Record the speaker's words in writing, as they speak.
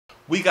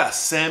We got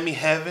Sammy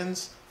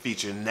Heavens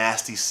featuring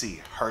Nasty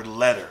C, her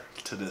letter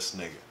to this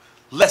nigga.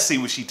 Let's see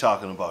what she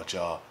talking about,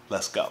 y'all.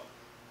 Let's go.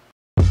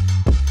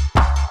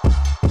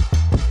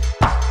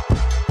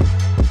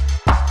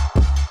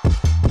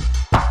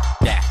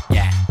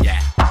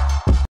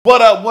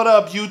 What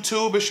up,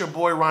 YouTube? It's your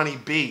boy Ronnie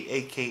B,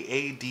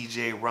 aka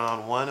DJ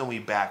Ron 1, and we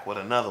back with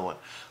another one.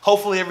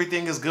 Hopefully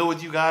everything is good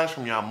with you guys,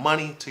 from y'all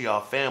money to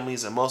y'all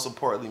families, and most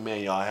importantly,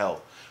 man, y'all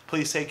health.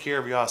 Please take care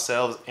of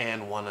yourselves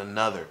and one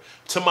another.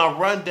 To my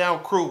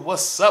rundown crew,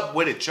 what's up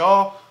with it,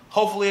 y'all?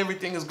 Hopefully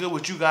everything is good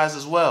with you guys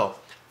as well.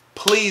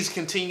 Please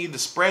continue to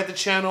spread the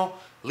channel.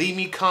 Leave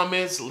me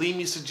comments, leave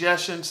me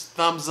suggestions,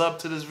 thumbs up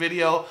to this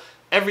video.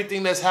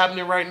 Everything that's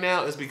happening right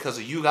now is because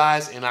of you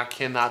guys, and I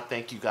cannot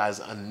thank you guys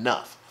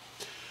enough.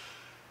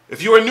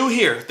 If you are new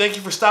here, thank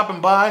you for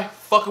stopping by,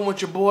 fucking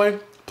with your boy.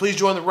 Please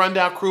join the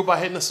rundown crew by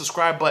hitting the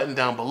subscribe button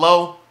down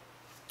below.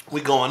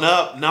 We going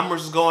up,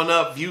 numbers is going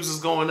up, views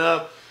is going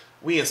up.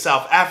 We in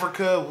South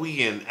Africa,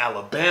 we in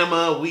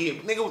Alabama,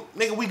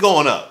 nigga, we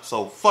going up.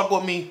 So fuck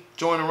with me,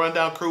 join the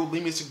rundown crew,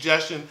 leave me a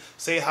suggestion,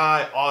 say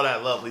hi, all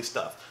that lovely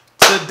stuff.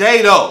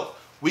 Today though,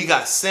 we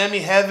got Sammy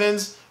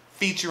Heavens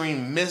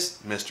featuring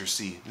Mr.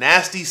 C,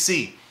 Nasty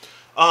C.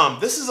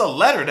 This is a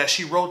letter that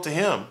she wrote to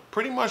him,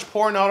 pretty much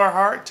pouring out her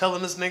heart,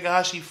 telling this nigga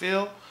how she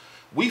feel.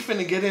 We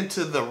finna get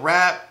into the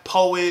rap,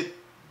 poet,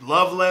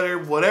 love letter,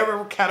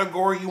 whatever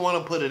category you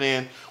want to put it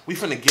in. We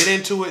finna get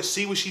into it,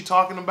 see what she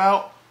talking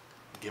about.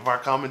 Give our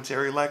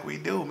commentary like we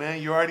do, man.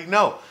 You already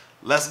know.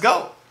 Let's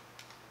go.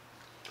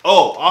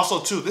 Oh, also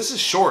too, this is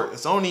short.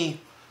 It's only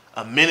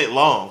a minute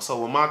long.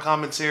 So with my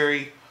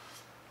commentary,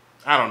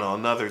 I don't know,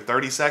 another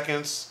 30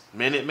 seconds,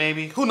 minute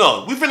maybe. Who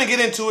knows? We finna get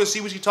into it,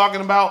 see what she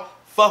talking about.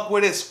 Fuck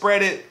with it,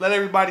 spread it, let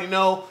everybody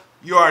know.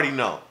 You already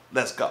know.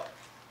 Let's go.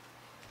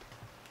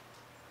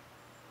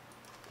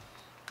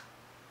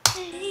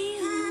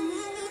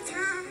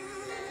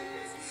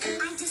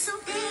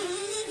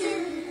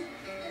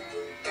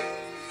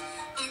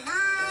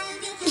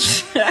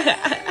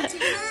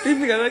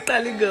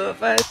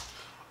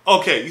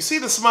 Okay, you see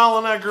the smile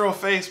on that girl's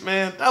face,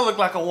 man? That looked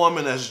like a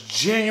woman that's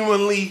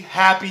genuinely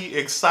happy,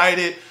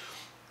 excited,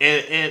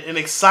 and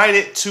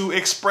excited to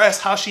express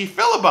how she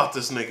feel about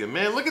this nigga,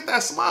 man. Look at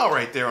that smile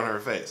right there on her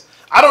face.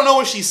 I don't know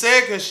what she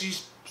said because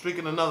she's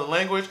speaking another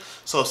language.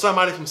 So if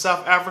somebody from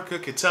South Africa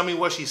could tell me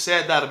what she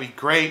said, that'd be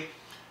great.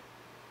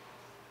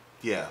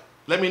 Yeah,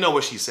 let me know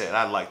what she said.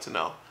 I'd like to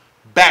know.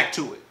 Back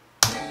to it.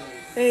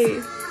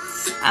 Hey,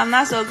 I'm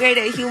not so great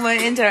at human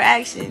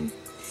interaction.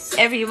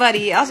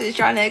 Everybody else is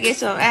trying to get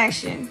some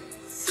action.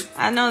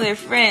 I know they're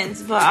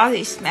friends, but are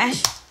they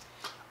smashing?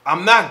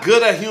 I'm not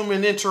good at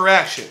human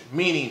interaction,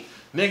 meaning,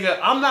 nigga,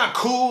 I'm not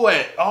cool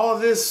at all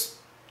this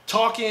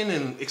talking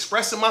and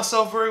expressing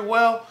myself very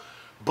well,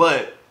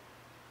 but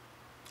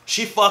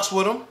she fucks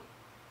with him,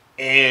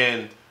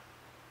 and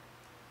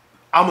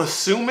I'm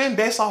assuming,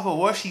 based off of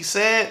what she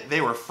said, they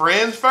were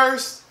friends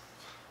first,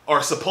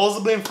 or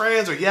supposedly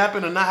friends, or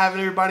yapping and not having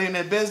everybody in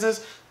their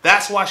business.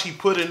 That's why she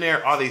put in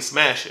there, are they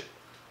smashing?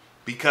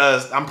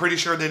 Because I'm pretty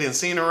sure they didn't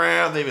seen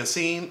around, they've been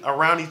seen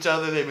around each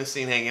other, they've been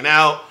seen hanging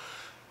out.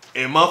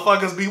 And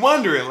motherfuckers be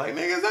wondering, like,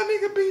 nigga, is that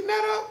nigga beating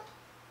that up?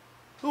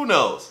 Who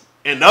knows?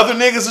 And other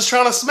niggas is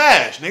trying to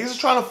smash. Niggas is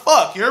trying to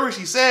fuck. You heard what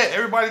she said?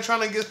 Everybody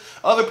trying to get,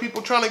 other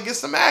people trying to get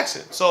some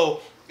action. So,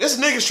 this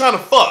nigga's trying to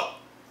fuck.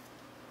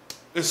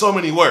 In so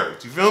many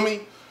words. You feel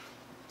me?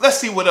 Let's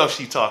see what else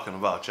she talking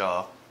about,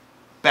 y'all.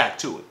 Back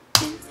to it.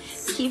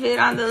 Keep it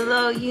on the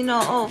low, you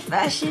know, old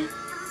fashioned.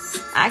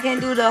 I can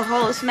do the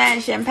whole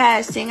smash and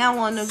pass thing. I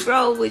want to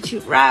grow with you,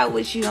 ride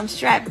with you. I'm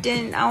strapped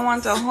in. I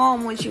want a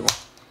home with you.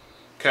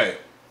 Okay,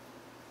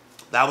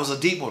 that was a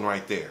deep one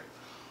right there.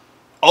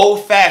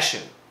 Old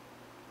fashioned,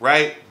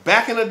 right?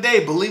 Back in the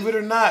day, believe it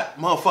or not,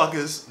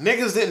 motherfuckers,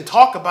 niggas didn't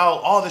talk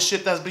about all the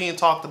shit that's being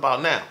talked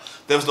about now.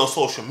 There was no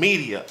social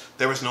media.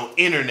 There was no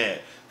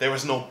internet. There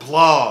was no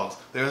blogs.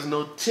 There was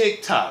no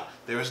TikTok.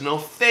 There was no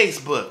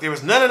Facebook. There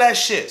was none of that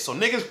shit. So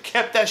niggas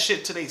kept that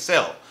shit to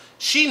themselves.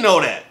 She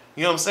know that.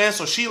 You know what I'm saying?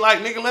 So she like,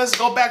 nigga, let's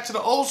go back to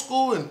the old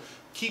school and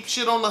keep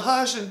shit on the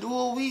hush and do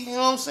what we, you know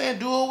what I'm saying?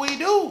 Do what we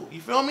do. You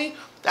feel me?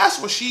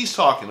 That's what she's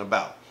talking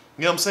about.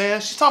 You know what I'm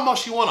saying? She's talking about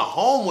she want a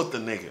home with the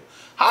nigga.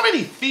 How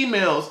many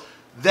females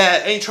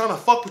that ain't trying to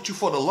fuck with you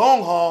for the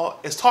long haul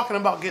is talking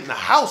about getting a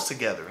house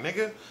together,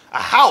 nigga?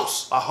 A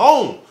house, a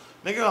home.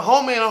 Nigga, a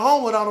home ain't a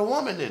home without a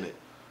woman in it.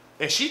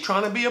 And she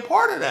trying to be a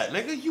part of that,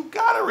 nigga. You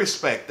gotta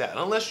respect that.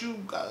 Unless you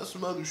got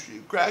some other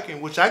shit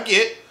cracking, which I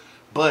get.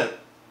 But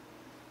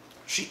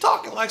she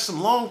talking like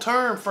some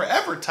long-term,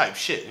 forever type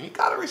shit. And you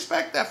gotta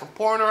respect that for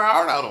pouring her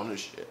heart out on this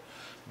shit.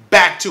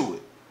 Back to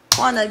it.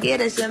 Wanna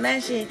get us a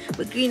mansion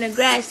with greener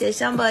grass that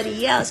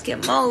somebody else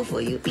can mow for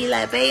you. Be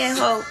like Bay and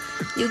Ho.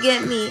 You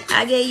get me,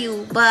 I get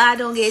you, but I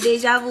don't get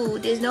deja vu.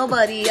 There's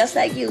nobody else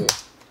like you.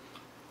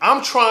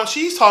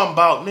 She's talking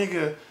about,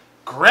 nigga,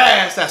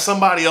 grass that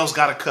somebody else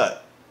gotta cut.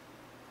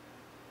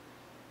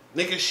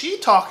 Nigga, she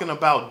talking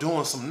about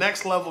doing some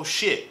next level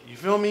shit. You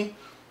feel me?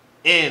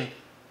 And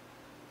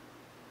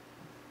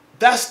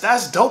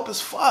that's dope as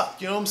fuck.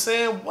 You know what I'm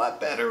saying?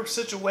 What better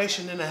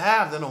situation than to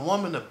have than a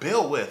woman to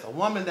build with? A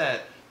woman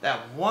that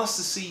wants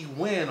to see you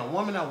win. A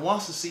woman that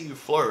wants to see you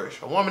flourish.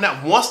 A woman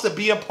that wants to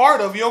be a part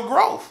of your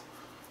growth.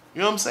 You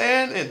know what I'm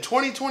saying? In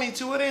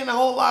 2022, it ain't a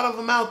whole lot of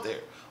them out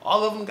there.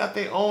 All of them got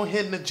their own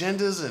hidden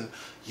agendas and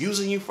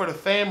using you for the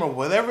fame or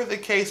whatever the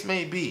case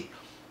may be.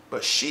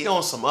 But she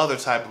on some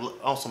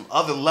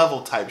other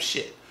level type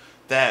shit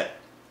that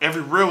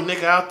every real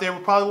nigga out there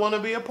would probably want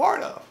to be a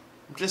part of.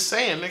 I'm just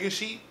saying, nigga,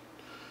 she...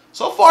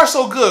 So far,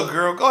 so good,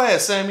 girl. Go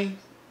ahead, Sammy.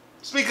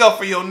 Speak up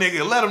for your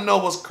nigga. Let him know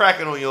what's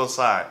cracking on your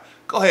side.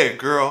 Go ahead,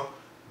 girl.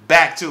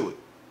 Back to it.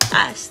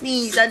 I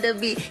sneeze on the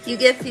beat, you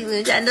get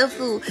feelings and the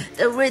flu,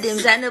 the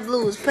rhythms and the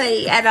blues,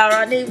 play at our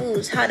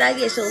rendezvous. How'd I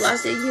get so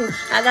lost in you?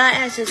 I got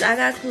answers, I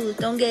got clues,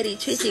 don't get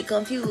it twisted,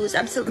 confused,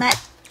 I'm so mad.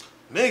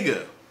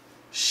 Nigga,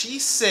 she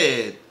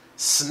said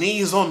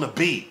sneeze on the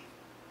beat.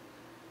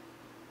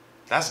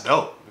 That's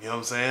dope, you know what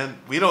I'm saying?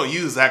 We don't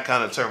use that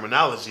kind of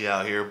terminology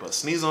out here, but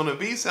sneeze on the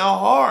beat sound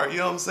hard, you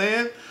know what I'm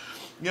saying?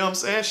 You know what I'm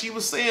saying? She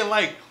was saying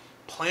like,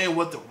 playing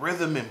with the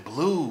rhythm and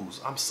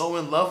blues. I'm so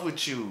in love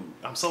with you.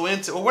 I'm so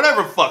into, or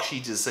whatever fuck she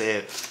just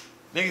said.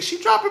 Nigga,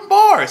 she dropping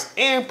bars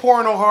and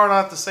pouring her heart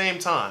out at the same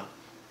time.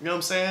 You know what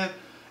I'm saying?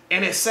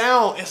 And it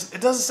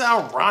doesn't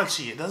sound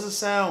raunchy. It doesn't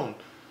sound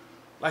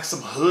like some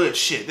hood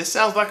shit. This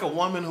sounds like a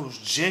woman who's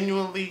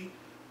genuinely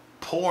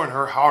pouring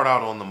her heart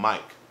out on the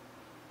mic.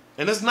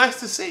 And it's nice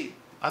to see.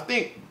 I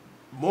think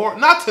more,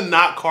 not to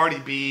knock Cardi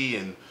B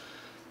and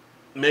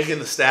Megan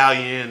Thee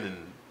Stallion and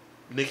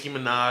Nicki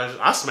Minaj.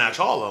 I smash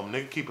all of them,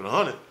 nigga, keep it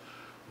 100.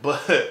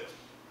 But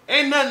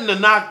ain't nothing to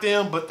knock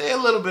them, but they a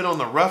little bit on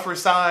the rougher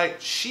side.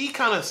 She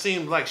kind of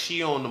seems like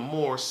she on the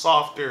more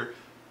softer,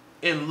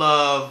 in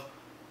love,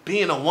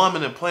 being a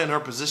woman and playing her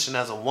position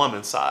as a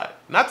woman side.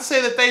 Not to say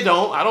that they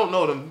don't. I don't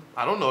know them.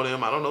 I don't know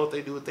them. I don't know what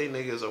they do with they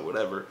niggas or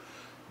whatever.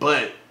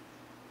 But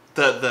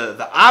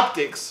the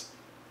optics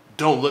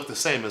don't look the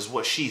same as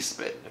what she's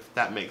spitting, if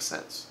that makes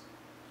sense.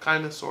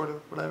 Kind of, sort of,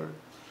 whatever.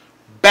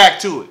 Back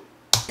to it.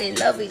 In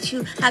love with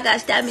you, I got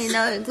stamina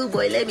and glue,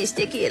 boy, let me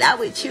stick it out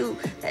with you.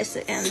 That's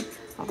the end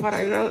of what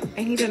I wrote.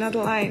 I need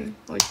another line.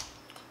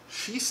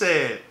 She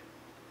said,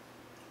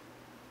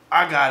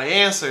 I got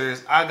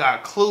answers, I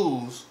got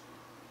clues.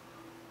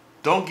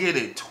 Don't get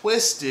it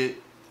twisted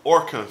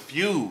or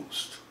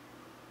confused.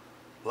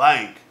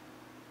 Like,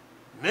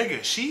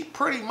 nigga, she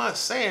pretty much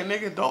saying,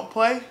 nigga, don't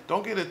play.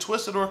 Don't get it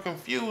twisted or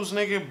confused,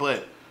 nigga,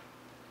 but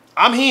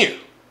I'm here.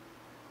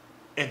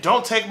 And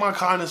don't take my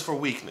kindness for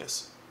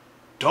weakness.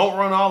 Don't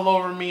run all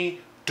over me.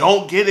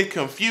 Don't get it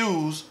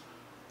confused.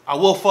 I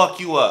will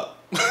fuck you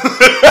up.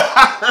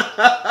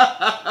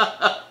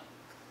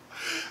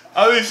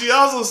 I mean, she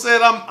also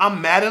said,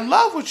 I'm mad in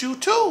love with you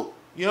too.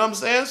 You know what I'm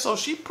saying? So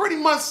she pretty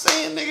much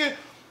saying, nigga,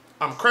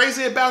 I'm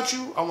crazy about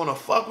you. I want to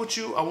fuck with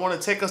you. I want to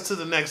take us to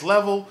the next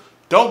level.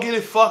 Don't get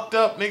it fucked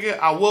up, nigga.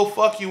 I will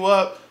fuck you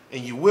up,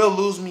 and you will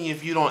lose me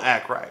if you don't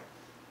act right.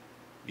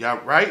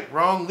 Y'all right?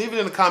 Wrong? Leave it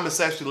in the comment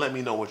section. Let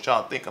me know what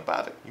y'all think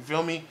about it. You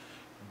feel me?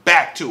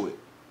 Back to it.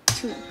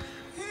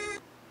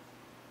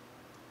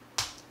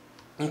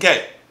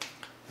 Okay,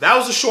 that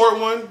was a short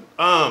one.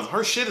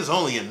 Her shit is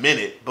only a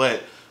minute,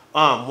 but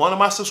one of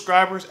my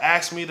subscribers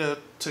asked me to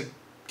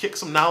kick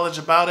some knowledge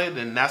about it,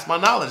 and that's my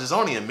knowledge. It's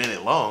only a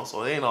minute long,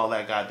 so it ain't all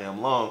that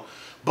goddamn long.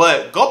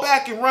 But go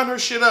back and run her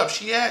shit up.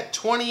 She had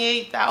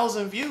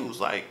 28,000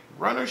 views. Like,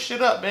 run her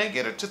shit up, man.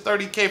 Get her to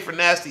 30K for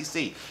Nasty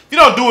C. If you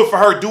don't do it for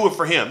her, do it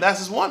for him. That's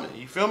his woman.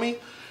 You feel me?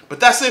 But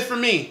that's it for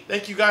me.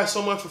 Thank you guys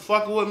so much for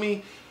fucking with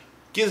me.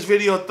 Give this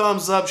video a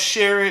thumbs up,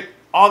 share it,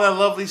 all that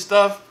lovely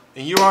stuff.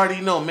 And you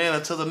already know, man,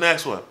 until the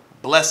next one.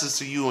 Blessings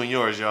to you and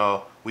yours,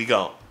 y'all. We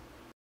gone.